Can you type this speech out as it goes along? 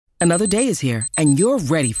Another day is here, and you're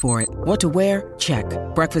ready for it. What to wear? Check.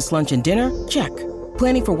 Breakfast, lunch, and dinner? Check.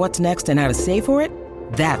 Planning for what's next and how to save for it?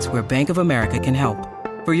 That's where Bank of America can help.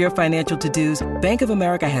 For your financial to-dos, Bank of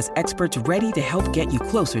America has experts ready to help get you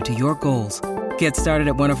closer to your goals. Get started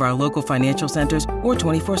at one of our local financial centers or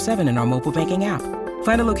 24/7 in our mobile banking app.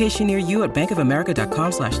 Find a location near you at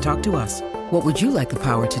bankofamerica.com/talktous. What would you like the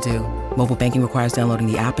power to do? Mobile banking requires downloading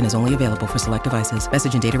the app and is only available for select devices.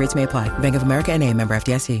 Message and data rates may apply. Bank of America N.A., member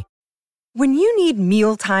FDIC. When you need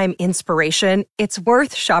mealtime inspiration, it's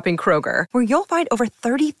worth shopping Kroger, where you'll find over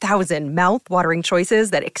 30,000 mouth-watering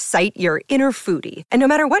choices that excite your inner foodie. And no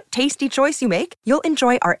matter what tasty choice you make, you'll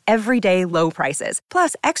enjoy our everyday low prices,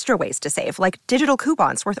 plus extra ways to save, like digital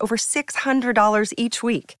coupons worth over $600 each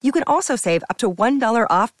week. You can also save up to $1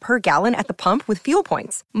 off per gallon at the pump with fuel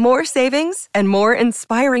points. More savings and more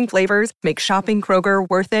inspiring flavors make shopping Kroger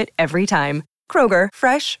worth it every time. Kroger,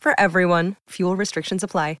 fresh for everyone. Fuel restrictions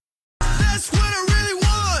apply. That's what I really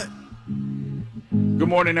want. Good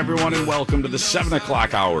morning, everyone, and welcome to the 7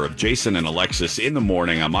 o'clock hour of Jason and Alexis in the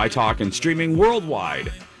morning on My Talk and streaming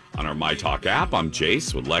worldwide on our My Talk app. I'm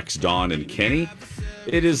Jace with Lex, Dawn, and Kenny.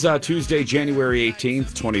 It is Tuesday, January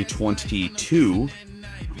 18th, 2022.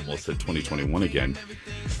 Almost said 2021 again.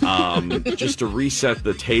 Just to reset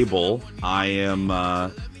the table, I am,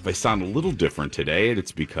 if I sound a little different today,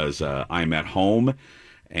 it's because I'm at home.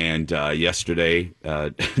 And yesterday,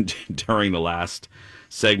 during the last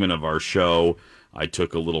segment of our show, I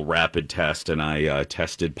took a little rapid test, and I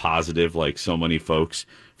tested positive, like so many folks,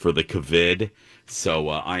 for the COVID. So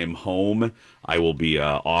I am home. I will be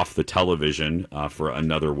off the television for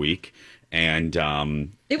another week. And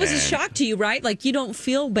it was a shock to you, right? Like, you don't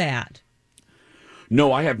feel bad.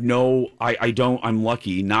 No, I don't. I'm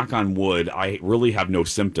lucky. Knock on wood. I really have no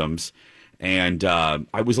symptoms. And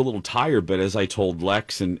I was a little tired, but as I told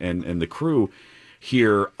Lex and the crew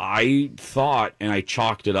here, I thought, and I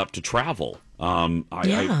chalked it up to travel.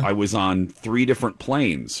 I was on 3 different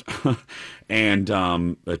planes, and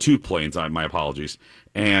 2 planes. My apologies.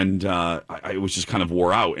 And I was just kind of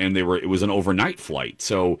wore out, and it was an overnight flight.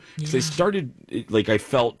 So they started, like, I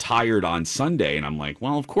felt tired on Sunday, and I'm like,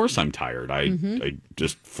 well, of course I'm tired. I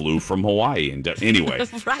just flew from Hawaii, and anyway,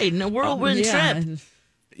 right, in a whirlwind trip.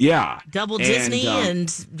 Yeah. Double Disney and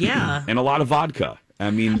a lot of vodka.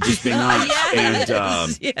 I mean, just being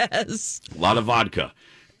honest. Yes. A lot of vodka.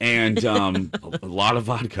 And a lot of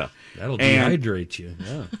vodka. That'll dehydrate you.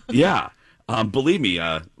 Yeah. Believe me,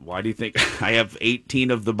 why do you think I have 18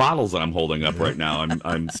 of the bottles that I'm holding up right now?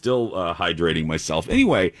 I'm still hydrating myself.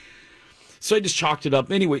 Anyway, so I just chalked it up.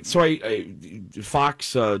 Anyway, so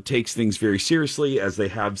Fox takes things very seriously, as they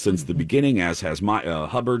have since the beginning, as has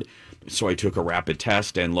Hubbard. So I took a rapid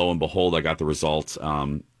test, and lo and behold, I got the results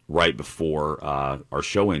right before our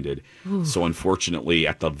show ended. Ooh. So unfortunately,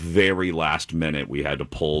 at the very last minute, we had to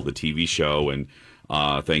pull the TV show, and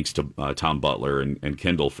thanks to Tom Butler and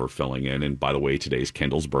Kendall for filling in. And by the way, today's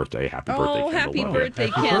Kendall's birthday. Happy birthday, Kendall. Happy birthday,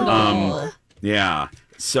 Kendall. Yeah.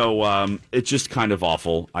 So it's just kind of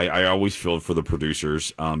awful. I always feel for the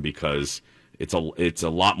producers because it's a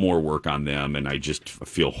lot more work on them, and I just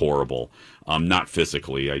feel horrible. Not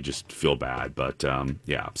physically, I just feel bad. But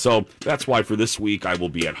yeah, so that's why for this week I will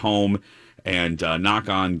be at home, and knock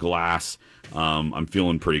on glass, I'm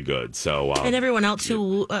feeling pretty good. So and everyone else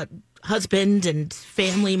who husband and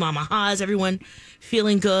family, Mama Haas, everyone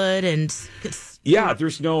feeling good, and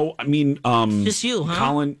there's no, I mean, just you, huh?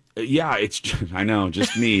 Colin. Yeah, I know,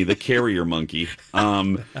 just me, the carrier monkey.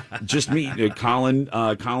 Just me.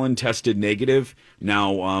 Colin tested negative.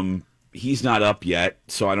 Now, he's not up yet,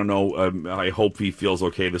 so I don't know. I hope he feels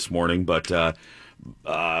okay this morning. But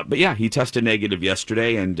yeah, he tested negative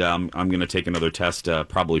yesterday, and I'm going to take another test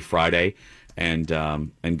probably Friday, and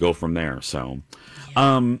go from there. So,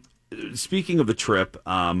 speaking of the trip,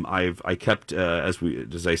 I kept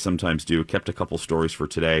as I sometimes do, kept a couple stories for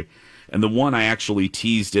today. And the one I actually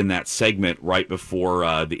teased in that segment right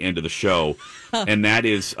before the end of the show, and that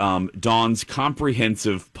is Dawn's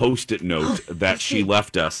comprehensive Post-it note that she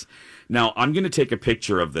left us. Now, I'm going to take a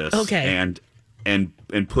picture of this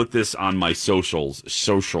and put this on my socials.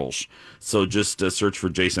 So just search for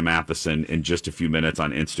Jason Matheson in just a few minutes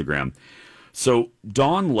on Instagram. So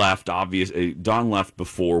Dawn left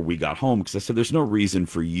before we got home, because I said there's no reason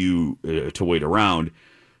for you to wait around.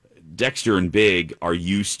 Dexter and Big are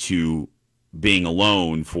used to being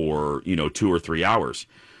alone for 2 or 3 hours.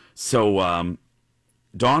 So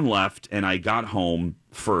Dawn left, and I got home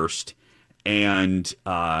first, and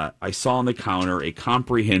I saw on the counter a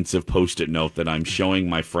comprehensive Post-it note that I'm showing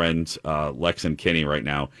my friends Lex and Kenny right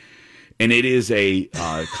now. And it is a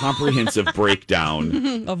comprehensive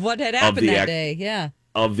breakdown of what had happened that day. Yeah.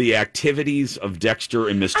 of the activities of Dexter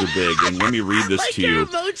and Mr. Big. And let me read this like to your you.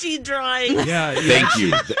 emoji drawing. Yeah, Thank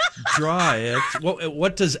you. Draw it.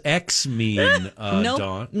 What does X mean,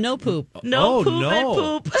 Dawn? No poop. No poop no.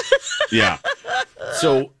 and poop. Yeah.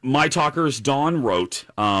 So my talkers, Dawn wrote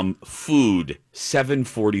food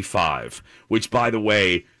 7:45, which, by the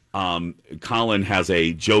way, Colin has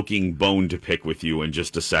a joking bone to pick with you in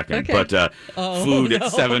just a second. Okay. But food at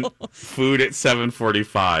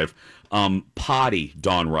 7:45. Potty,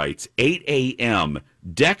 Dawn writes, 8 a.m.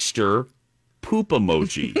 Dexter poop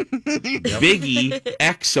emoji. Biggie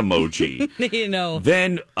X emoji. You know.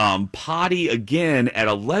 Then potty again at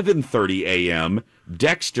 11:30 a.m.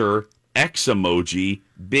 Dexter X emoji,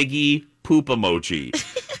 Biggie poop emoji,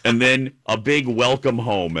 and then a big welcome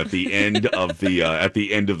home at the end of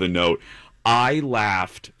the note. I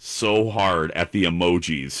laughed so hard at the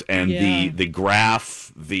emojis and the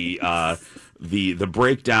graph, the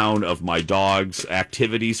breakdown of my dog's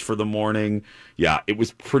activities for the morning. Yeah, it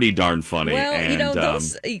was pretty darn funny. Well, and,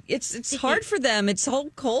 those, it's hard for them. It's so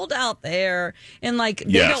cold out there, and like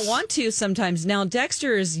they Yes. don't want to sometimes. Now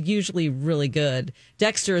Dexter is usually really good.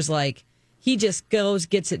 Dexter is like he just goes,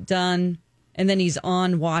 gets it done, and then he's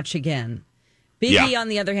on watch again. Biggie, on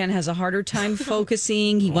the other hand, has a harder time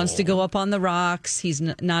focusing. He wants to go up on the rocks. He's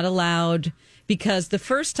not allowed. Because the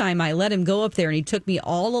first time I let him go up there and he took me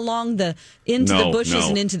all along into the bushes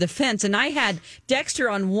and into the fence. And I had Dexter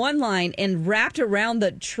on one line and wrapped around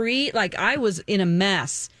the tree like I was in a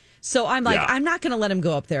mess. So I'm like, I'm not going to let him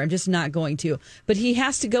go up there. I'm just not going to. But he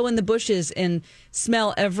has to go in the bushes and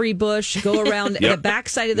smell every bush, go around the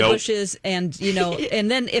backside of the bushes. And, and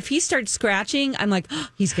then if he starts scratching, I'm like,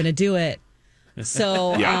 he's going to do it.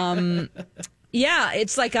 So, yeah,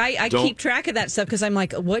 it's like I keep track of that stuff because I'm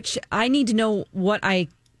like, I need to know what I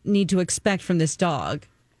need to expect from this dog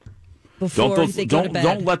before they go to bed.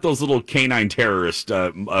 Don't let those little canine terrorists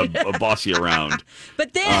boss you around.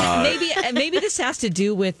 But then maybe this has to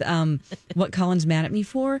do with what Colin's mad at me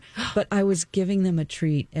for. But I was giving them a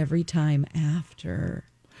treat every time after.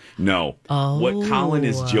 No. What Colin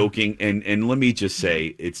is joking, and let me just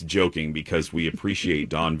say it's joking because we appreciate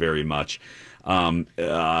Dawn very much.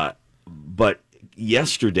 But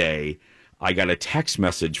yesterday, I got a text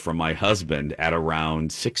message from my husband at around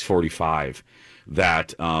 6:45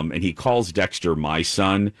 that, and he calls Dexter my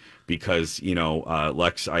son because,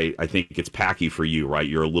 Lex, I think it's Packy for you, right?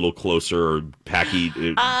 You're a little closer, or Packy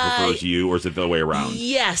prefers you, or is it the other way around?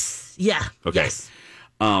 Yes. Yeah. Okay. Yes.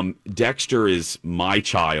 Dexter is my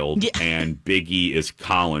child, and Biggie is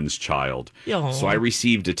Colin's child. Aw. So I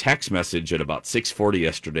received a text message at about 6:40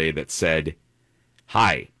 yesterday that said,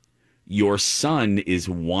 "Hi, your son is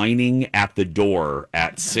whining at the door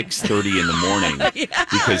at 6:30 in the morning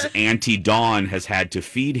because Auntie Dawn has had to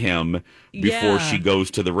feed him before she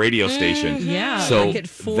goes to the radio station." Yeah, so like at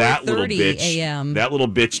that little 4:30 bitch, a.m. that little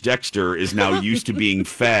bitch Dexter is now used to being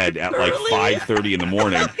fed at like 5:30 in the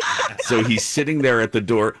morning. So he's sitting there at the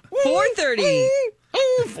door. 4:30.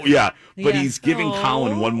 Yeah, but Yeah. he's giving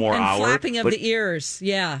Colin one more And hour. flapping of but- the ears.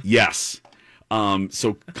 Yeah. Yes.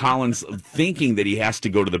 So Colin's thinking that he has to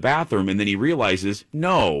go to the bathroom, and then he realizes,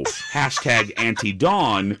 no, hashtag Auntie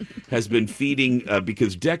Dawn has been feeding,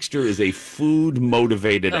 because Dexter is a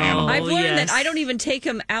food-motivated animal. I've learned yes. that I don't even take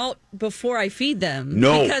them out before I feed them.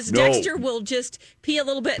 No, Because no. Dexter will just pee a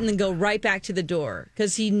little bit and then go right back to the door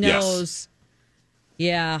because he knows.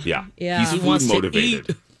 Yeah. Yeah. Yeah. He's He wants to food-motivated.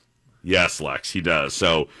 eat. Yes, Lex, he does.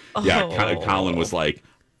 So, yeah, Oh. Colin was like,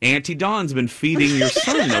 Auntie Dawn's been feeding your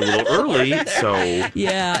son a little early, so...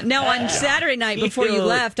 Yeah. Now on Saturday night before you Cute.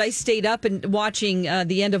 left, I stayed up and watching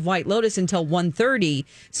the end of White Lotus until 1:30.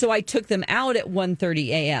 So I took them out at 1:30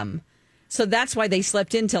 a.m. So that's why they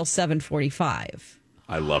slept in till 7:45.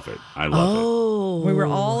 I love it. I love it. We were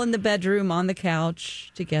all in the bedroom on the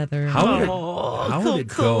couch together. How did so it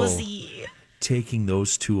go cozy. taking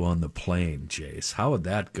those two on the plane, Jace? How would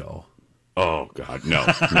that go? Oh, God, no.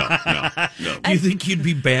 Do you think you'd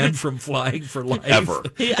be banned from flying for life? Ever.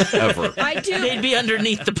 Ever. I do. They'd be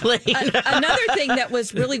underneath the plane. Another thing that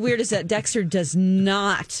was really weird is that Dexter does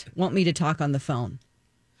not want me to talk on the phone.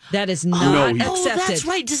 That is not No, he- Oh, accepted. that's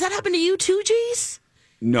right. Does that happen to you too, Jace?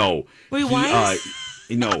 No. Wait, why?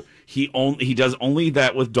 No, he does only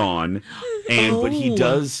that with Dawn, but he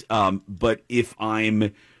does. But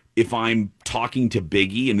if I'm talking to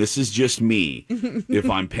Biggie, and this is just me, if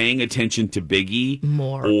I'm paying attention to Biggie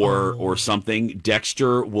More. or something,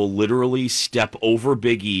 Dexter will literally step over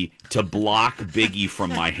Biggie to block Biggie from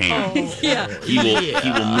my hand. Yeah. He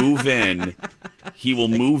will move in He will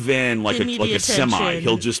move in like Give me a the semi. attention.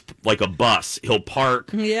 He'll just like a bus. He'll park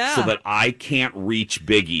Yeah. so that I can't reach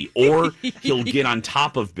Biggie, or he'll get on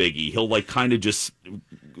top of Biggie. He'll like kind of just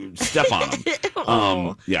step on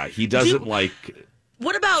him. Yeah, he doesn't like.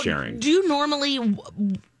 What about, sharing. do you normally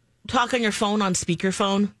talk on your phone on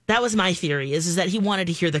speakerphone? That was my theory, is that he wanted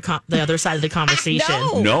to hear the other side of the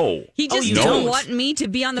conversation. No. He just you didn't don't? want me to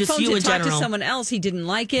be on the Just phone you to in talk to general. someone else. He didn't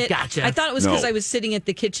like it. Gotcha. I thought it was because No. I was sitting at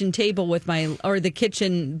the kitchen table with the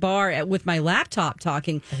kitchen bar with my laptop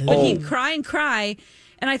talking. But he'd cry and cry.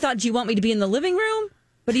 And I thought, do you want me to be in the living room?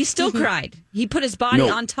 But he still cried. He put his body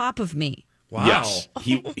No. on top of me. Wow. Yes,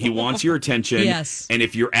 he wants your attention. Yes. And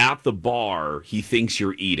if you're at the bar, he thinks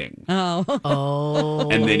you're eating. Oh.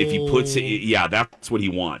 And then if he puts it, yeah, that's what he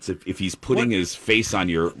wants. If he's putting his face on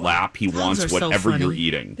your lap, he are wants so whatever funny. you're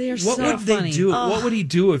eating. They are What so would funny. they do? What would he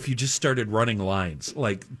do if you just started running lines,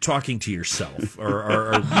 like talking to yourself,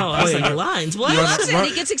 or Oh, I was playing like, a- lines. He What? loves it.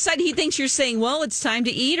 He gets excited. He thinks you're saying, well, it's time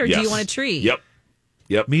to eat, or do Yes. you want a treat? Yep.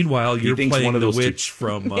 Meanwhile, He you're thinks playing one of the those two- witch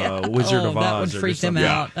from Wizard Oh, of that would Oz. freak them something.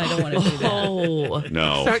 out. I don't want to do that. Oh.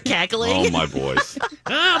 No. Start cackling. Oh, my boys.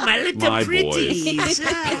 Oh, my little My pretties.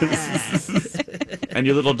 And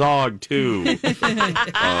your little dog, too. Oh,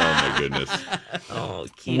 my goodness. Oh,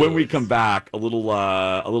 cute. When we come back, a little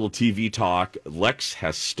TV talk. Lex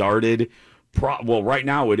has started. Well, right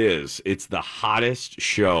now it is. It's the hottest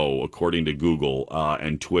show, according to Google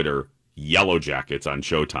and Twitter, Yellow Jackets on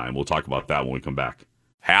Showtime. We'll talk about that when we come back.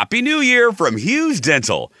 Happy New Year from Hughes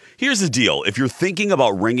Dental. Here's the deal. If you're thinking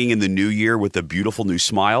about ringing in the new year with a beautiful new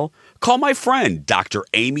smile, call my friend, Dr.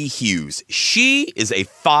 Amy Hughes. She is a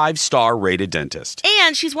 5-star rated dentist.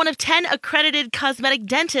 And she's one of 10 accredited cosmetic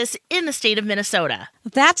dentists in the state of Minnesota.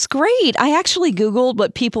 That's great. I actually Googled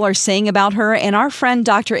what people are saying about her, and our friend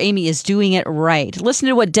Dr. Amy is doing it right. Listen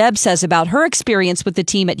to what Deb says about her experience with the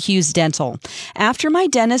team at Hughes Dental. After my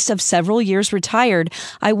dentist of several years retired,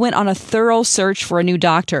 I went on a thorough search for a new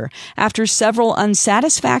doctor. After several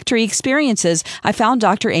unsatisfactory experiences, I found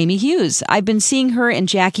Dr. Amy Hughes. I've been seeing her and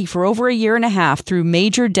Jackie for over a year and a half through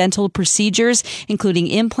major dental procedures, including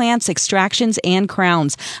implants, extractions, and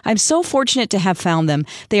crowns. I'm so fortunate to have found them.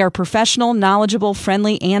 They are professional, knowledgeable,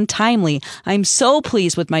 friendly, and timely. I'm so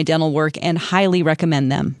pleased with my dental work and highly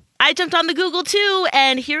recommend them. I jumped on the Google too,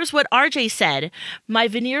 and here's what RJ said. My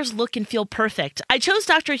veneers look and feel perfect. I chose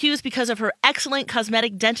Dr. Hughes because of her excellent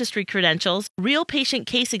cosmetic dentistry credentials, real patient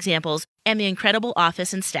case examples, and the incredible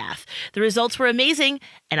office and staff. The results were amazing,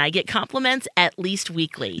 and I get compliments at least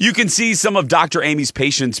weekly. You can see some of Dr. Amy's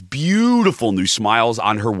patients' beautiful new smiles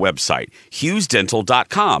on her website,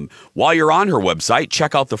 HughesDental.com. While you're on her website,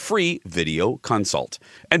 check out the free video consult.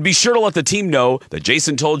 And be sure to let the team know that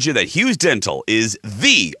Jason told you that Hughes Dental is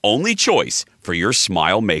the only choice for your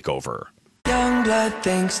smile makeover. Youngblood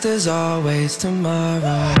thinks there's always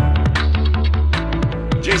tomorrow.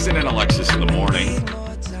 Jason and Alexis in the morning.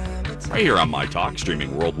 Right here on My Talk,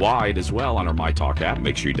 streaming worldwide as well on our My Talk app.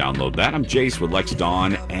 Make sure you download that. I'm Jace with Lex,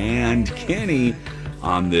 Dawn, and Kenny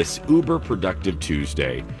on this uber productive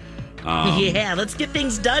Tuesday. Yeah, let's get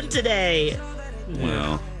things done today.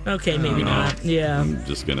 Well, Okay, maybe not. Yeah. I'm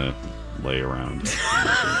just going to lay around.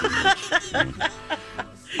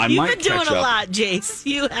 I You've might been doing catch a up. lot, Jace.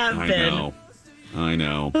 You have been. I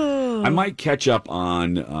know. I might catch up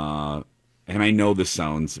on, and I know this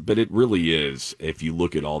sounds, but it really is, if you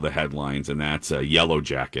look at all the headlines, and that's Yellow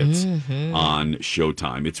Jackets on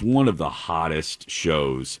Showtime. It's one of the hottest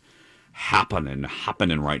shows happening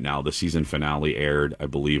right now. The season finale aired, I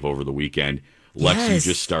believe, over the weekend. Lex, you Yes.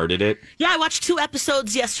 just started it. Yeah, I watched 2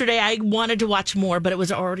 episodes yesterday. I wanted to watch more, but it was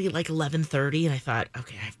already like 11:30, and I thought,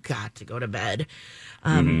 okay, I've got to go to bed.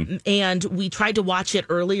 And we tried to watch it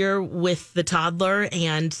earlier with the toddler,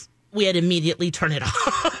 and we had to immediately turn it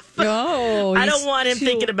off. Oh, I don't want him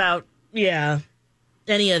thinking about,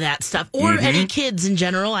 any of that stuff. Or any kids in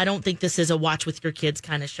general. I don't think this is a watch with your kids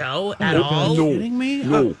kind of show at all. Are you kidding me?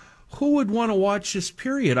 No. Who would want to watch this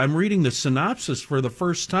period? I'm reading the synopsis for the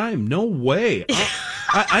first time. No way.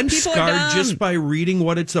 I'm People are scarred dumb. just by reading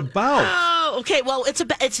what it's about. Oh, okay. Well, it's in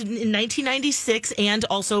 1996 and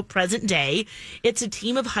also present day. It's a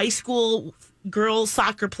team of high school girls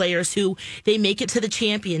soccer players who they make it to the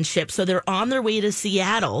championship. So they're on their way to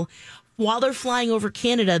Seattle. While they're flying over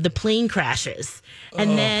Canada, the plane crashes,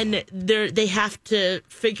 and then they have to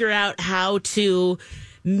figure out how to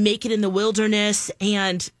make it in the wilderness,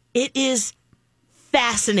 and it is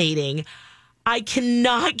fascinating. I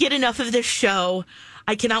cannot get enough of this show.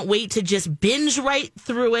 I cannot wait to just binge right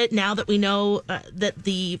through it now that we know that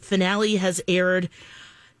the finale has aired.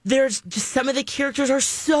 there's just some of the characters are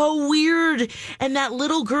so weird, and that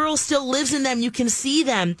little girl still lives in them. You can see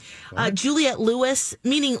them. Juliette Lewis,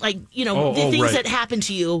 meaning the things right. that happen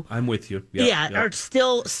to you. I'm with you. Are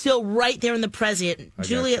still right there in the present.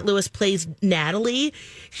 Juliette Lewis plays Natalie.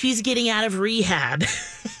 She's getting out of rehab.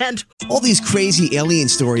 And all these crazy alien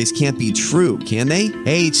stories can't be true, can they?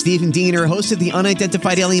 Hey, it's Stephen Diener, host of the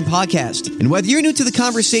Unidentified Alien Podcast. And whether you're new to the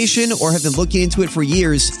conversation or have been looking into it for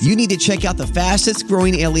years, you need to check out the fastest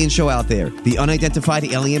growing alien show out there, the Unidentified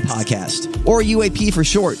Alien Podcast, or UAP for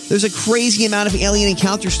short. There's a crazy amount of alien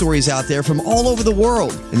encounter stories out there from all over the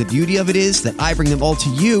world. And the beauty of it is that I bring them all to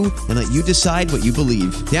you and let you decide what you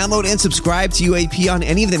believe. Download and subscribe to UAP on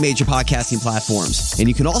any of the major podcasting platforms. And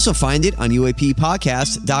you can also find it on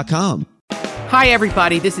UAPpodcast.com. Hi,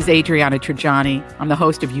 everybody. This is Adriana Trajani. I'm the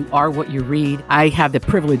host of You Are What You Read. I have the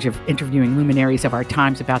privilege of interviewing luminaries of our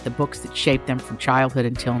times about the books that shaped them from childhood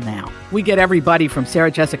until now. We get everybody from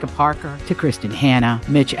Sarah Jessica Parker to Kristen Hanna,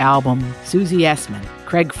 Mitch Albom, Susie Essman,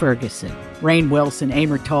 Craig Ferguson, Rainn Wilson,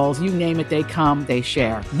 Amor Tolls, you name it, they come, they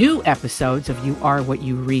share. New episodes of You Are What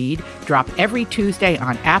You Read drop every Tuesday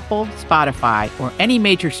on Apple, Spotify, or any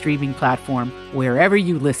major streaming platform wherever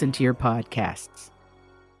you listen to your podcasts.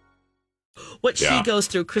 What she goes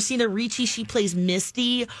through. Christina Ricci, she plays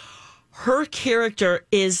Misty. Her character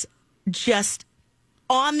is just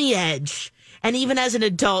on the edge. And even as an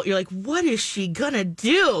adult, you're like, what is she going to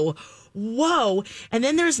do? Whoa. And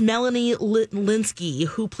then there's Melanie Lynskey,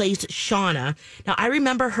 who plays Shauna. Now, I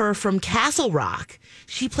remember her from Castle Rock.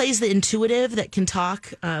 She plays the intuitive that can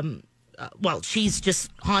talk. She's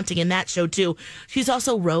just haunting in that show, too. She's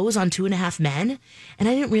also Rose on 2.5 Men. And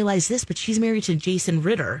I didn't realize this, but she's married to Jason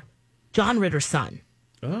Ritter. John Ritter's son.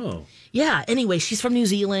 Oh. Yeah, anyway, she's from New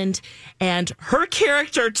Zealand, and her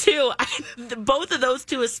character, too, both of those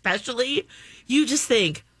two especially, you just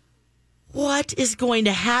think, what is going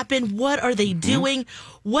to happen? What are they doing?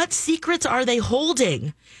 What secrets are they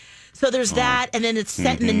holding? So there's that, and then it's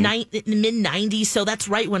set in the mid-'90s, so that's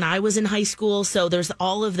right when I was in high school, so there's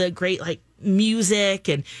all of the great, music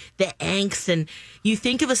and the angst, and you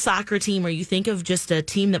think of a soccer team or you think of just a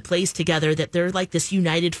team that plays together, that they're like this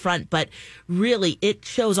united front, but really it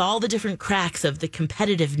shows all the different cracks of the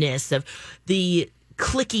competitiveness, of the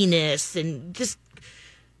clickiness, and just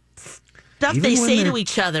stuff they say to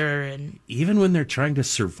each other. And even when they're trying to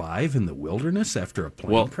survive in the wilderness after a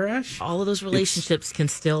plane crash, all of those relationships can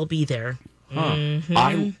still be there. Huh.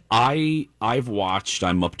 Mm-hmm. I've watched.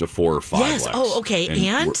 I'm up to 4 or 5. Yes. Lex, Oh, okay.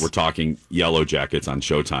 And we're talking Yellow Jackets on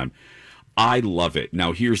Showtime. I love it.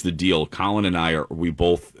 Now, here's the deal. Colin and I we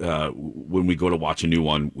both when we go to watch a new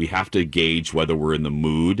one, we have to gauge whether we're in the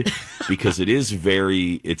mood because it is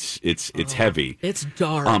it's heavy. It's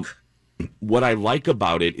dark. What I like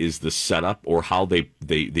about it is the setup or how they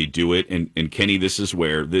do it. And Kenny, this is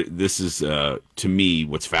where this is to me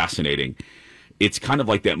what's fascinating. It's kind of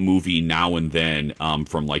like that movie Now and Then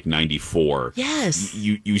from '94. Yes.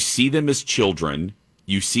 You see them as children.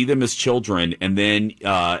 And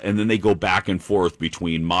then they go back and forth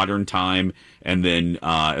between modern time and then,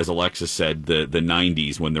 as Alexis said, the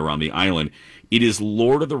 90s when they're on the island. It is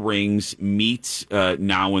Lord of the Rings meets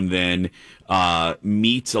Now and Then,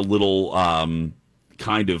 meets a little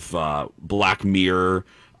kind of Black Mirror.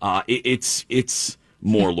 It's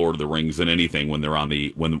more Lord of the Rings than anything when they're on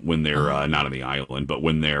the when they're not on the island, but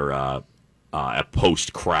when they're at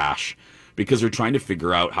post crash, because they're trying to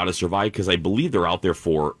figure out how to survive. Because I believe they're out there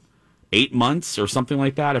for 8 months or something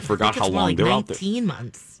like that. I forgot how long they're out there. 19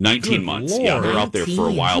 months. 19 months. Lord. Yeah, they're out there for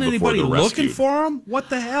a while Isn't before they're anybody rescued. looking for them? What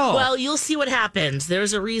the hell? Well, you'll see what happens.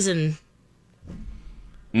 There's a reason.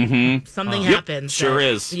 Mm-hmm. Something happens. Sure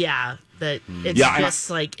is. Yeah, that it's just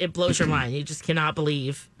it blows your mind. You just cannot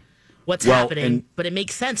believe what's happening. But it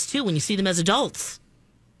makes sense too when you see them as adults.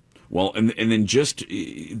 Well, and then just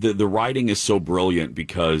the writing is so brilliant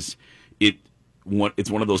because it's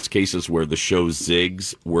one of those cases where the show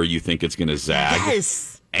zigs where you think it's going to zag.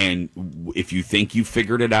 Yes. And if you think you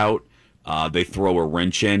figured it out, they throw a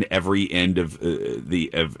wrench in. Every end of the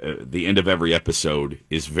end of every episode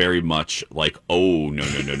is very much like, oh no.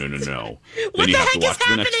 What Then the you have heck to watch is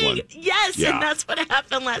the next happening? one. Yes, Yeah. and that's what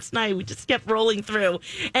happened last night. We just kept rolling through,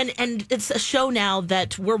 and it's a show now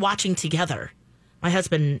that we're watching together. My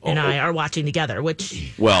husband and I are watching together,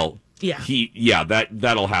 which that'll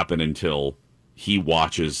happen until he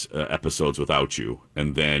watches episodes without you,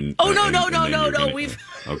 and then no. We've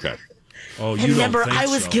okay. Oh, you and remember, don't think I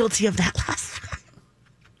was so. guilty of that last time.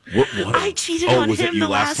 What? I cheated on was it him you the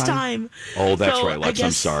last time. Oh, that's So right, Lex. I I'm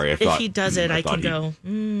guess sorry. I if thought he does it, I can go.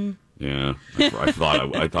 Yeah,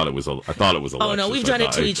 I thought it was Alexis. Oh no, we've done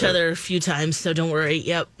it to each other a few times, so don't worry.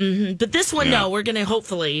 Yep. But this one, no, we're gonna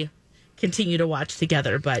hopefully continue to watch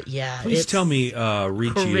together. But yeah, please tell me,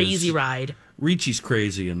 Ricci crazy ride. Ricci's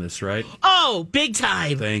crazy in this, right? Oh, big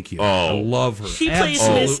time! Thank you. Oh, I love her. She plays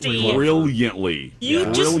Misty brilliantly.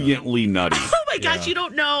 Brilliantly nutty. Oh my gosh, you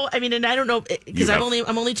don't know. I mean, and I don't know because I'm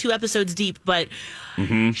only 2 episodes deep, but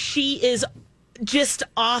she is just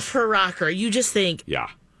off her rocker. You just think,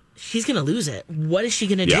 she's gonna lose it. What is she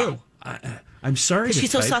gonna do? I'm sorry, because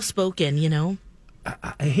she's so soft spoken. You know,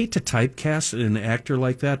 I hate to typecast an actor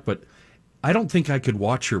like that, but I don't think I could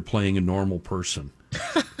watch her playing a normal person.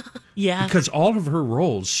 Yeah, because all of her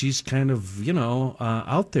roles, she's kind of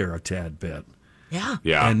out there a tad bit. Yeah,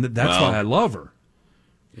 and that's why I love her.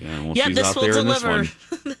 Yeah, well, yeah, she's this out will there deliver in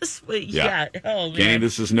this one. this week. Yeah. Oh man, Danny,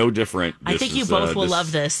 this is no different. I think you both will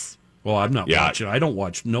love this. Well, I'm not watching. I don't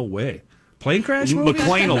watch. No way. Plane crash movie?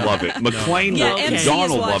 McLean will love it. McLean will. MC Dawn is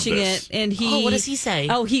will love watching this. it, and he. what does he say?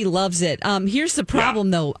 Oh, he loves it. Here's the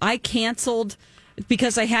problem, though. I canceled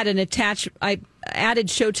because I had I added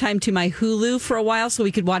Showtime to my Hulu for a while so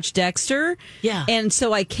we could watch Dexter. Yeah. And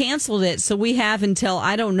so I canceled it. So we have until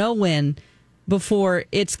I don't know when before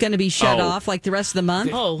it's going to be shut off, like the rest of the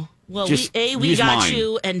month. Oh. Well, Just we got mine.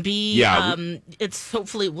 you, and B, it's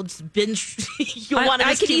hopefully it's binge. You'll want to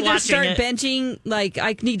I can keep either watching start it. binging, like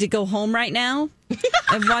I need to go home right now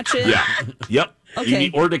and watch it. Yeah. Yep. Okay. You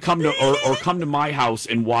need, or to come to or come to my house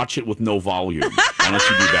and watch it with no volume. Why don't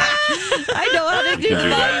you do that? I know how to do do volume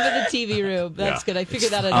that. in the TV room. That's good. I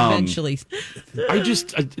figured that out eventually. I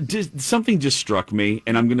something just struck me,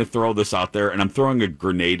 and I'm going to throw this out there, and I'm throwing a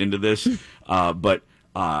grenade into this, but.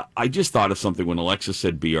 I just thought of something when Alexis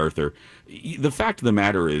said B. Arthur. The fact of the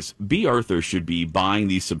matter is, B. Arthur should be buying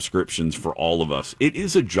these subscriptions for all of us. It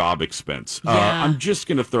is a job expense. I'm just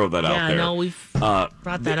going to throw that out there. Yeah, no, we've brought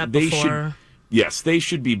that up before. Yes, they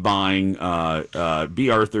should be buying. B.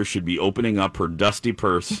 Arthur should be opening up her dusty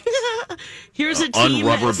purse. Here's a team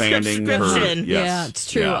unrubber banding her. subscription. Yes. Yeah,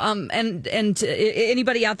 it's true. Yeah. And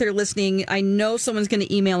anybody out there listening, I know someone's going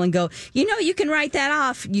to email and go, you can write that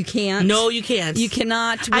off. You can't. No, you can't. You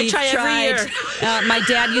cannot. I We've try tried. every year. My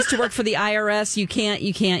dad used to work for the IRS. You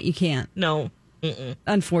can't. No.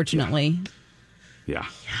 Unfortunately. Yeah.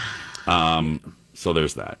 So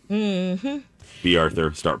there's that. Mm-hmm. B.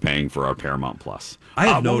 Arthur, start paying for our Paramount Plus. I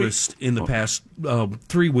have noticed in the past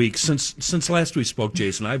 3 weeks, since last we spoke,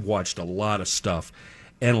 Jason, I've watched a lot of stuff,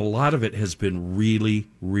 and a lot of it has been really,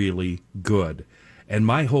 really good. And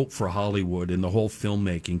my hope for Hollywood and the whole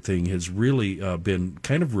filmmaking thing has really been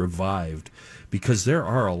kind of revived, because there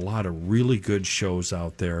are a lot of really good shows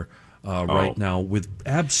out there right now with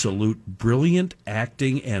absolute brilliant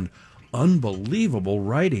acting and unbelievable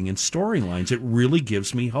writing and storylines. It really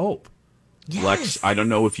gives me hope. Yes. Lex, I don't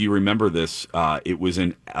know if you remember this. It was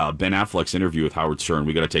in Ben Affleck's interview with Howard Stern.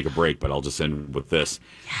 We got to take a break, but I'll just end with this.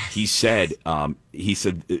 Yes. He said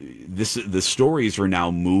the stories are now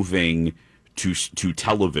moving to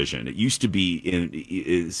television. It used to be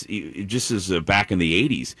just as back in the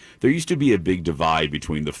 80s. There used to be a big divide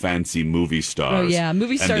between the fancy movie stars. Oh yeah,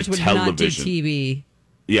 movie stars would not do TV.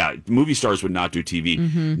 Yeah, movie stars would not do TV.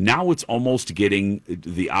 Mm-hmm. Now it's almost getting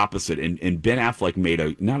the opposite. And Ben Affleck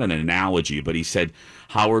made not an analogy, but he said,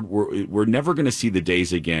 Howard, we're never going to see the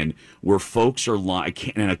days again where folks are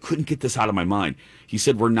and I couldn't get this out of my mind. He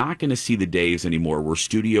said, we're not going to see the days anymore where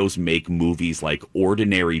studios make movies like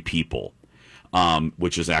Ordinary People,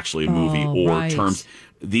 which is actually a movie, terms.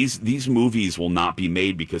 These movies will not be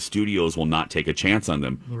made because studios will not take a chance on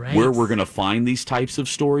them. Right. Where we're going to find these types of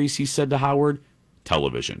stories, he said to Howard,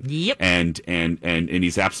 television. Yep. And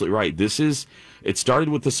he's absolutely right. It started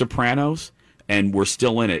with The Sopranos, and we're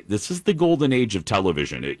still in it. This is the golden age of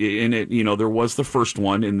television. There was the first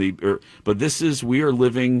one but we are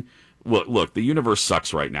living. Look, the universe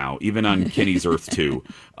sucks right now, even on Kinney's Earth 2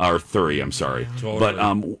 or 3. I'm sorry, totally.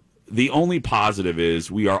 But the only positive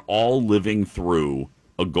is we are all living through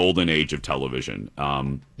a golden age of television,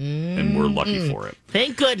 and we're lucky for it.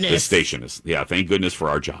 Thank goodness. This station is, thank goodness for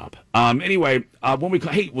our job. Anyway,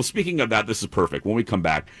 speaking of that, this is perfect. When we come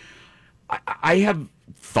back, I have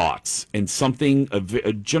thoughts and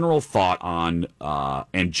a general thought on,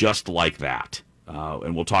 and just like that,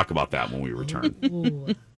 and we'll talk about that when we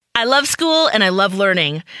return. I love school and I love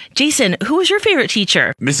learning. Jason, who was your favorite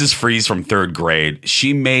teacher? Mrs. Freeze from 3rd grade.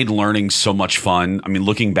 She made learning so much fun. I mean,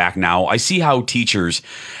 looking back now, I see how teachers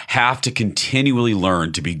have to continually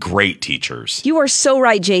learn to be great teachers. You are so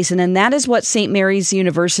right, Jason, and that is what St. Mary's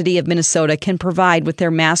University of Minnesota can provide with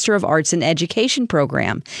their Master of Arts in Education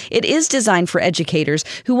program. It is designed for educators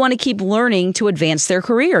who want to keep learning to advance their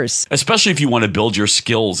careers. Especially if you want to build your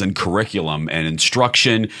skills in curriculum and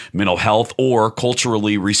instruction, mental health, or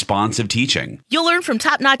culturally responsive teaching. You'll learn from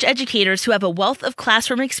top-notch educators who have a wealth of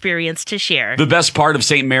classroom experience to share. The best part of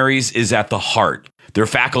St. Mary's is at the heart. Their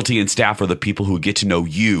faculty and staff are the people who get to know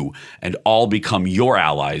you and all become your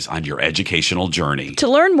allies on your educational journey. To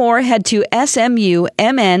learn more, head to smumn.edu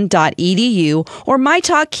or my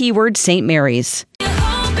talk keyword St. Mary's.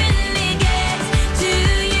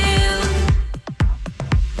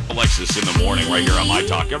 Alexis in the morning right here on My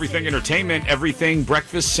Talk. Everything entertainment, everything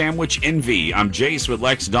breakfast sandwich envy. I'm Jace with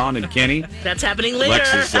Lex, Dawn, and Kenny. That's happening later.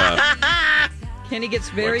 Lex is, Kenny gets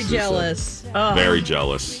very jealous. Very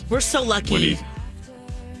jealous. We're so lucky.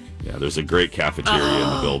 Yeah, there's a great cafeteria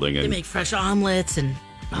in the building. They And make fresh omelets and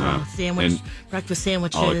breakfast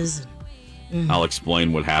sandwiches. I'll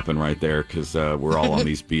explain what happened right there because we're all on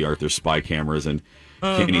these B. Arthur spy cameras, and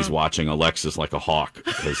Kenny's watching Alexis like a hawk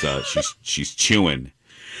because she's chewing.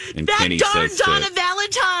 And That Kenny darn says Donna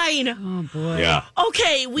Valentine. Oh, boy. yeah.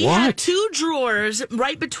 Okay, we have 2 drawers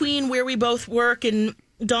right between where we both work, and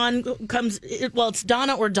Dawn comes. Well, it's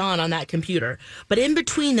Donna or Dawn on that computer, but in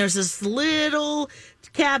between there's this little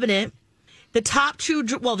cabinet. The top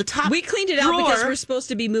the top. We cleaned it out because we're supposed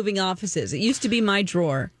to be moving offices. It used to be my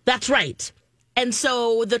drawer. That's right. And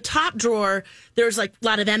so the top drawer, there's like a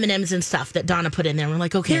lot of M&Ms and stuff that Donna put in there. We're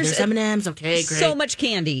like, okay, there's M&Ms. Okay, great. So much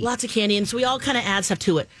candy. Lots of candy. And so we all kind of add stuff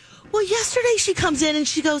to it. Well, yesterday she comes in and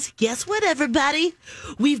she goes, guess what, everybody?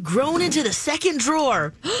 We've grown into the second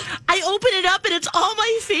drawer. I open it up and it's all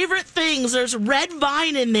my favorite things. There's red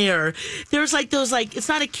vine in there. There's like those, like, it's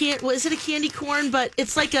not is it a candy corn? But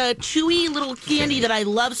it's like a chewy little candy that I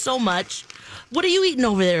love so much. What are you eating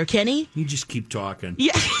over there, Kenny? You just keep talking.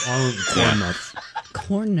 Yeah. All corn nuts.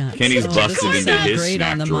 Corn nuts. Kenny's busted this into sounds his great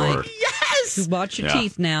snack on the drawer. mic. Yes. Watch your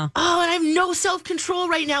teeth now. Oh, and I have no self-control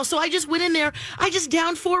right now. So I just went in there. I just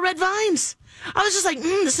downed 4 red vines. I was just like,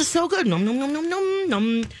 this is so good. Nom, nom, nom, nom, nom,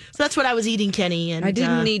 nom. So that's what I was eating, Kenny. And I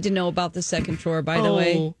didn't need to know about the second drawer, by the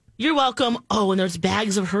way. You're welcome. Oh, and there's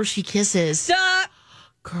bags of Hershey Kisses. Stop!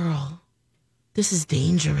 Girl, this is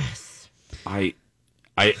dangerous.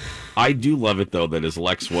 I do love it, though, that as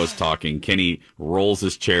Lex was talking, Kenny rolls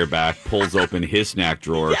his chair back, pulls open his snack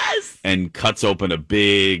drawer, and cuts open a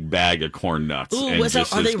big bag of corn nuts. Ooh, and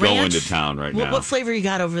just are they is going ranch? to town right now. What flavor you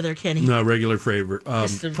got over there, Kenny? No, regular flavor. Pro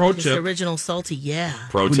Just the tip. original salty, yeah.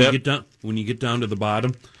 Pro When tip? you get down to the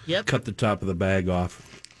bottom, cut the top of the bag off.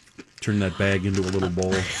 Turn that bag into a little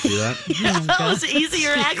bowl. See that? That was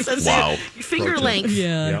easier access. Wow. Finger length.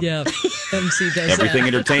 Yeah. MC does Everything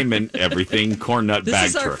that. entertainment, everything corn nut This bag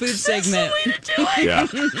is our tricks. food segment. Yeah.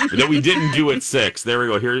 That we didn't do at 6. There we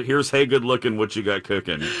go. Here's hey, good looking, what you got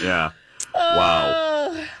cooking. Yeah.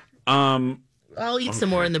 Wow. I'll eat some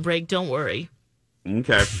more in the break. Don't worry.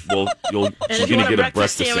 Okay. Well, she's going to get a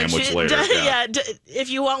breakfast sandwich later. Yeah. If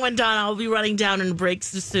you want one, Don, I'll be running down in breaks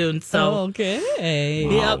soon. So. Okay.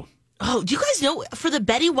 Wow. Yep. Oh, do you guys know for the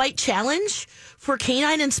Betty White Challenge for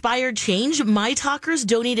Canine Inspired Change, My Talkers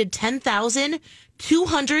donated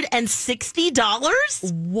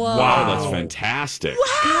 $10,260? Whoa. Wow, that's fantastic.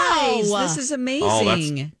 Guys, this is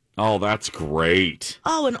amazing. Oh, that's great.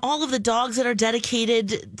 Oh, and all of the dogs that are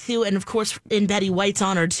dedicated to, and of course, in Betty White's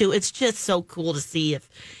honor, too. It's just so cool to see. If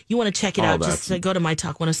you want to check it out, just go to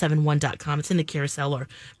mytalk1071.com. It's in the carousel or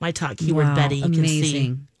My Talk keyword Betty. You can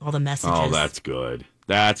see all the messages. Oh, that's good.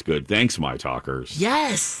 That's good. Thanks, My Talkers.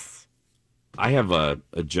 Yes. I have a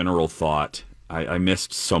general thought. I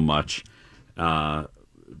missed so much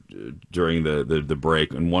during the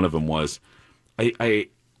break, and one of them was I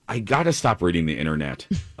got to stop reading the internet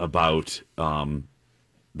about the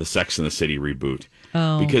Sex and the City reboot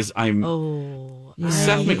because I'm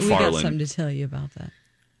Seth MacFarlane. We got something to tell you about that.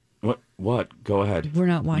 What? Go ahead. We're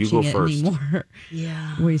not watching it anymore.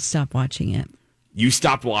 Yeah. We stopped watching it. You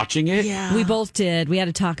stopped watching it? Yeah. We both did. We had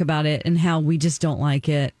to talk about it and how we just don't like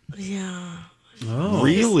it. Yeah. Oh,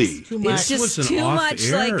 really? It's too much. It's just was an too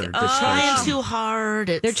much. off-air Trying too hard.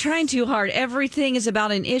 They're trying too hard. Everything is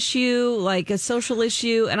about an issue, like a social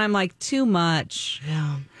issue, and I'm like, too much.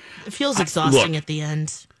 Yeah. It feels exhausting at the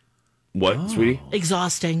end. What, sweetie?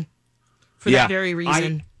 Exhausting. For that very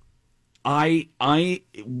reason. I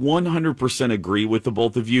 100% agree with the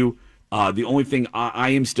both of you. The only thing, I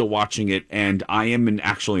am still watching it, and I am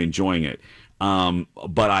actually enjoying it.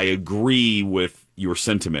 but I agree with your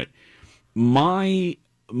sentiment. My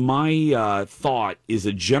thought is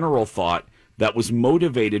a general thought that was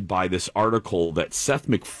motivated by this article that Seth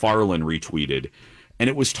MacFarlane retweeted, and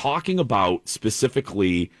it was talking about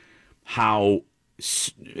specifically how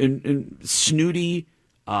snooty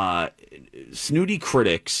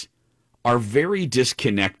critics are very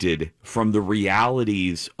disconnected from the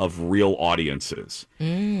realities of real audiences.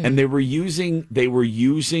 And they were using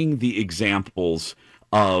the examples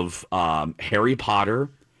of Harry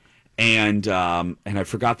Potter and I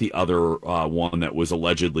forgot the other one that was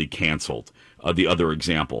allegedly canceled, the other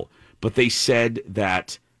example. But they said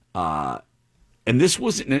that and this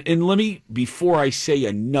was, and let me, before I say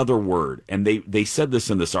another word, and they said this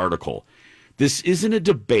in this article, this isn't a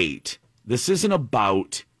debate. This isn't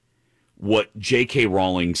about what J.K.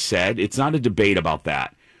 Rowling said. It's not a debate about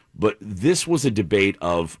that. But this was a debate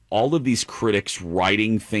of all of these critics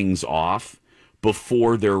writing things off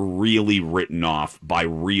before they're really written off by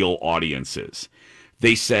real audiences.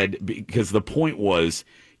 They said, because the point was,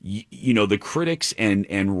 the critics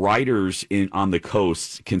and writers on the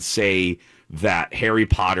coasts can say that Harry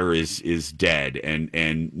Potter is dead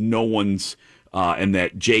and no one's and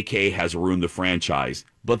that J.K. has ruined the franchise.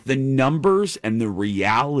 But the numbers and the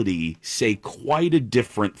reality say quite a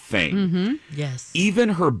different thing. Mm-hmm. Yes. Even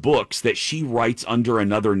her books that she writes under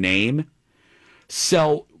another name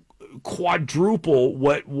sell quadruple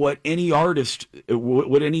what any artist,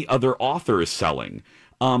 what any other author is selling.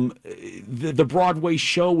 The Broadway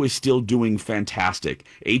show is still doing fantastic.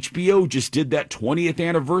 HBO just did that 20th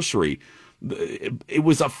anniversary. It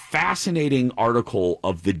was a fascinating article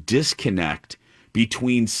of the disconnect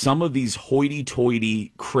between some of these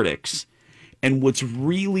hoity-toity critics and what's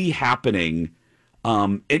really happening.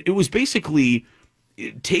 It was basically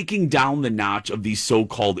taking down the notch of these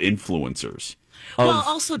so-called influencers. Well,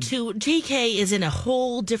 also, too, J.K. is in a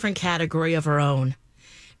whole different category of her own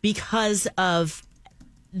because of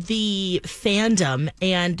the fandom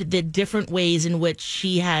and the different ways in which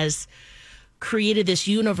she has created this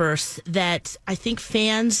universe that I think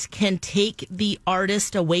fans can take the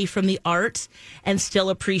artist away from the art and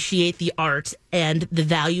still appreciate the art and the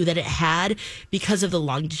value that it had because of the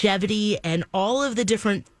longevity and all of the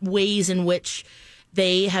different ways in which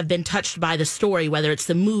they have been touched by the story, whether it's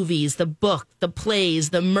the movies, the book, the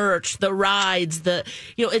plays, the merch, the rides,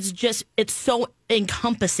 it's so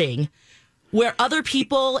encompassing where other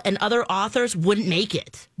people and other authors wouldn't make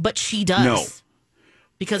it, but she does. No.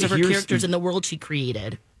 Because of her characters and the world she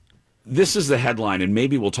created. This is the headline, and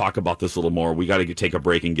maybe we'll talk about this a little more. We got to take a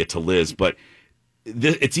break and get to Liz, but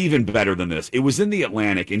it's even better than this. It was in the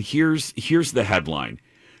Atlantic, and here's the headline.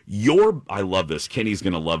 I love this. Kenny's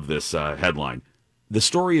going to love this headline. The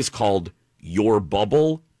story is called "Your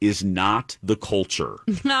Bubble is Not the Culture."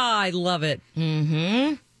 I love it.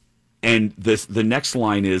 Mm-hmm. And the next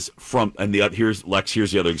line is here's Lex.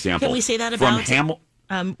 Here's the other example. Can we say that about from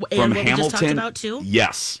from Hamilton, we just talked about too?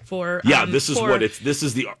 Yes. This is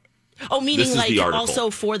the. Oh, meaning like the also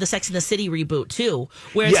for the Sex and the City reboot too,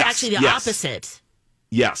 where it's actually the opposite.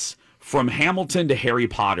 Yes. From Hamilton to Harry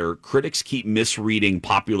Potter, critics keep misreading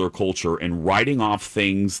popular culture and writing off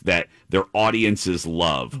things that their audiences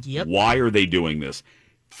love. Yep. Why are they doing this?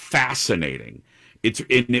 Fascinating.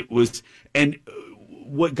 And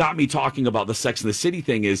what got me talking about the Sex and the City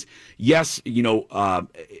thing is, yes, you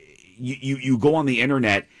go on the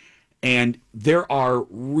internet and there are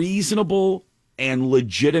reasonable and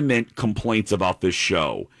legitimate complaints about this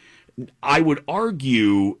show. I would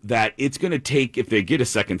argue that it's going to take, if they get a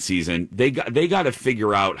second season, they got to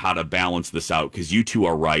figure out how to balance this out, because you two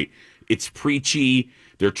are right. It's preachy.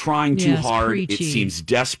 They're trying too hard. Preachy. It seems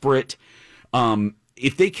desperate.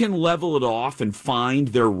 If they can level it off and find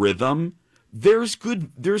their rhythm, there's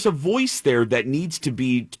a voice there that needs to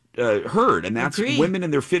be heard, and that's women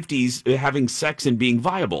in their 50s having sex and being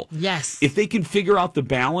viable. Yes. If they can figure out the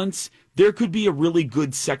balance, there could be a really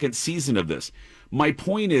good second season of this. My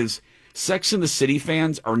point is, Sex and the City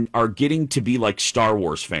fans are getting to be like Star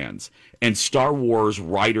Wars fans and Star Wars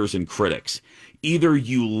writers and critics. Either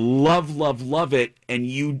you love it and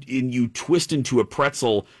you twist into a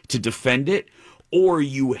pretzel to defend it, or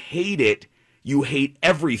you hate it. You hate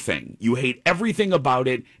everything. You hate everything about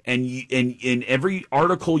it, and in every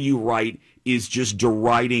article you write is just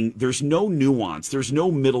deriding. There's no nuance. There's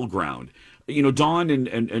no middle ground. Dawn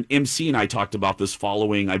and MC and I talked about this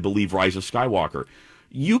following, I believe, Rise of Skywalker.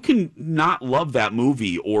 You can not love that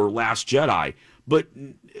movie or Last Jedi,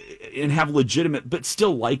 and have legitimate, but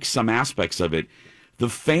still like some aspects of it. the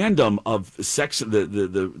fandom of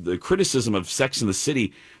the criticism of Sex and the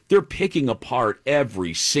City, they're picking apart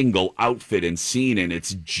every single outfit and scene, and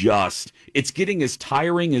it's getting as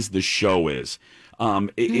tiring as the show is.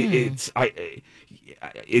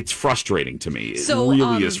 It's frustrating to me. It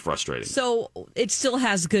really is frustrating. So it still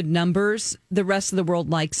has good numbers. The rest of the world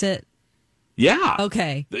likes it. Yeah.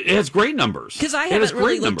 Okay. It has great numbers. Because I haven't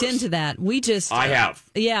really looked into that. I have.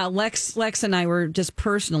 Yeah, Lex and I were just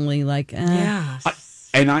personally like, yeah.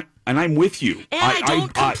 And I'm with you. And I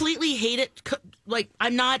don't completely hate it. Like,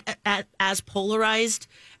 I'm not as polarized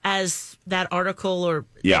as that article or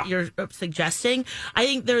that you're suggesting. I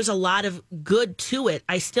think there's a lot of good to it.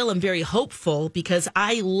 I still am very hopeful because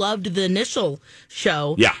I loved the initial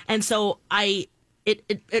show. Yeah. And so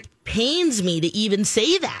it pains me to even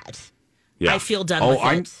say that. Yeah. I feel done with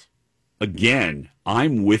it.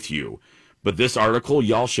 I'm with you. But this article,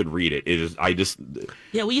 y'all should read it. It is.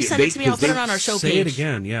 Yeah, will you send it to me? I'll put it on our show page. Say it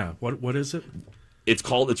again. Yeah. What is it? It's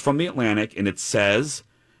from The Atlantic, and it says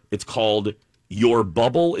it's called "Your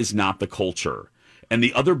Bubble Is Not the Culture." And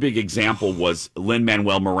the other big example was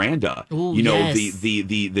Lin-Manuel Miranda. Ooh, the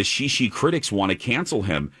Shishi critics want to cancel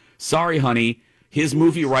him. Sorry, honey. His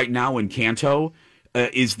movie right now, Encanto,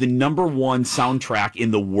 is the #1 soundtrack in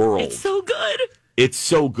the world. It's so good. It's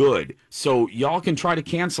so good. So y'all can try to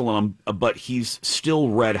cancel him, but he's still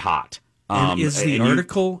red hot. And is the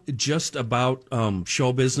article just about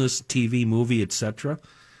show business, TV, movie, etc.?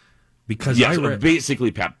 Because yes,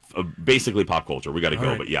 basically pop culture. We got to go,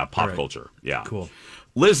 right. But yeah, pop culture. Yeah, cool.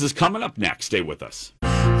 Liz is coming up next. Stay with us.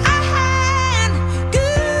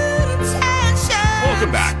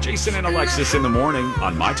 Welcome back, Jason and Alexis in the morning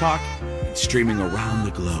on My Talk. Streaming around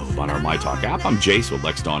the globe on our My Talk app. I'm Jace with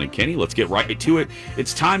Lex, Dawn, and Kenny. Let's get right to it.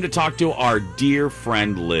 It's time to talk to our dear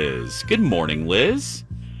friend Liz. Good morning, Liz.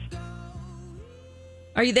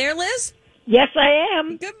 Are you there, Liz? Yes, I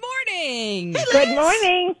am. Good morning. Hey, Good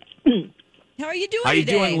morning. How are you doing How you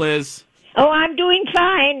today? doing, Liz? Oh, I'm doing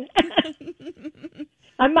fine.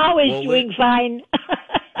 I'm always doing fine.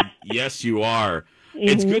 Yes, you are.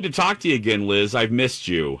 It's good to talk to you again, Liz. I've missed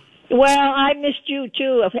you. Well, I missed you,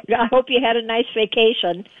 too. I hope you had a nice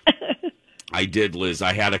vacation. I did, Liz.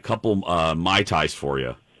 I had a couple Mai Tais for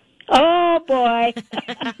you. Oh, boy.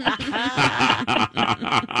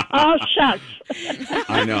 Oh, shucks.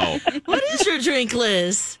 I know. What is your drink,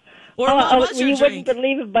 Liz? Or Oh, what was your you drink? wouldn't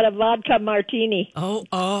believe it, but a vodka martini. Oh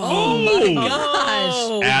my gosh.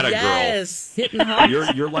 Oh, Atta girl. yes. Hitting hot.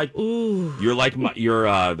 You're like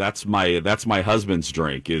that's my husband's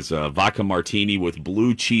drink is vodka martini with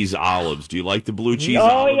blue cheese olives. Do you like the blue cheese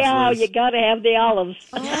olives? Oh, yeah, Liz? you got to have the olives.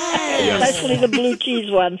 Yes. Especially the blue cheese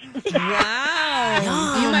ones.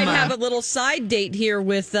 Wow. You might have a little side date here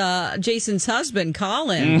with Jason's husband,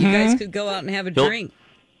 Colin. You guys could go out and have a drink.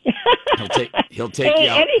 He'll take Hey, you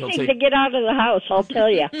out. anything to get out of the house, I'll tell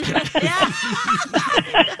you.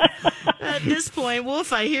 At this point,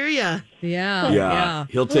 Wolf, I hear you. Yeah.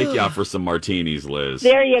 He'll take you out for some martinis, Liz.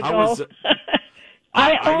 There you How go. was-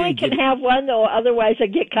 I only can have one, though, otherwise I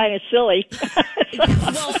get kind of silly.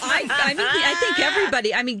 Well, I think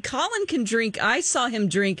everybody, Colin can drink. I saw him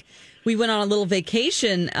drink. We went on a little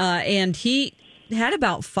vacation, and he had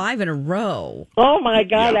about 5 in a row. Oh, my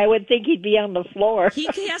God, Yeah. I would think he'd be on the floor. He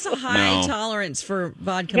has a high No. tolerance for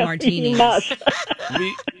vodka He martinis. must.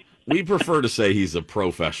 we prefer to say he's a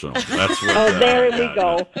professional. That's what. Oh, there we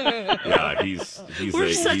go. Yeah, he's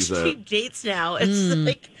We're such cheap dates now. It's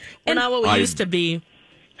like we're not what we used to be.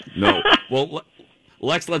 No. Well,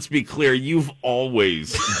 Lex, let's be clear. You've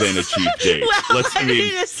always been a cheap date. Well,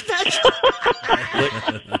 especially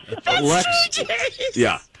Lex. Jace.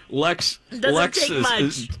 Yeah, Lex. Doesn't Lex take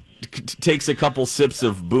much. takes a couple sips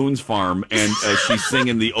of Boone's Farm, and she's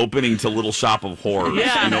singing the opening to Little Shop of Horrors.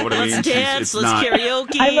 Yeah, You know what I mean? let's dance, let's not,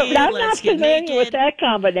 karaoke. I'm not let's get familiar with naked. that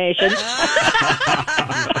combination.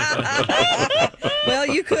 Well,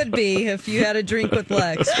 you could be if you had a drink with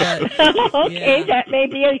Lex. But Okay, yeah. that may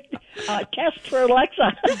be a test for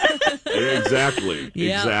Alexa. Exactly.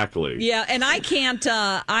 Yeah. Exactly. Yeah, and I can't.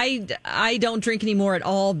 I don't drink anymore at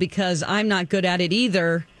all because I'm not good at it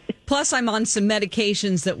either. Plus, I'm on some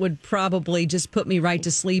medications that would probably just put me right to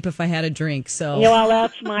sleep if I had a drink. So, Well,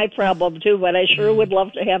 that's my problem, too, but I sure would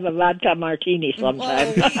love to have a vodka martini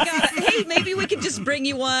sometime. hey, maybe we can just bring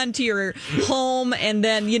you one to your home, and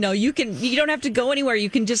then you don't have to go anywhere. You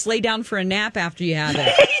can just lay down for a nap after you have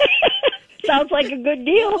it. Sounds like a good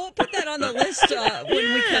deal. We'll put that on the list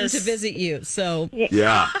when we come to visit you. So,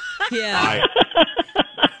 Yeah. yeah.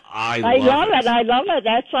 I I love love it. I love it.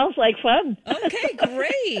 That sounds like fun. Okay,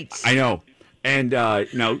 great. I know. And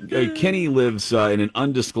now Kenny lives in an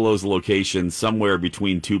undisclosed location somewhere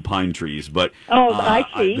between two pine trees. But I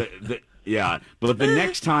see. Yeah, but the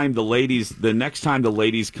next time the ladies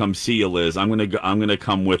come see you, Liz, I'm gonna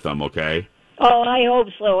come with them. Okay. Oh, I hope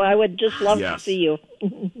so. I would just love to see you.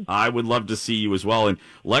 I would love to see you as well. And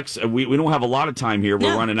Lex, we don't have a lot of time here.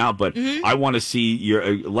 We're running out, but I want to see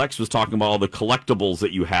your. Lex was talking about all the collectibles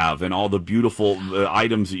that you have and all the beautiful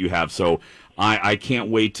items that you have. So I can't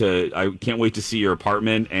wait to see your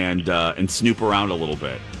apartment and snoop around a little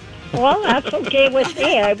bit. Well, that's okay with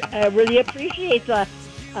me. I really appreciate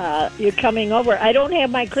you coming over. I don't have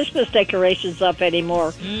my Christmas decorations up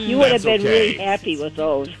anymore. You would have been really happy with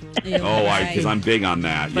those. Because I'm big on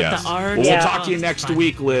that. But yes. the art, we'll talk to you next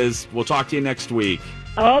week, Liz. We'll talk to you next week.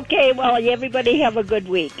 Okay. Well, everybody have a good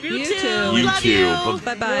week. You too. You Love too. you.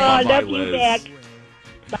 Bye-bye. I love Liz. you back.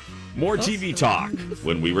 More TV talk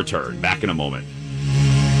when we return. Back in a moment.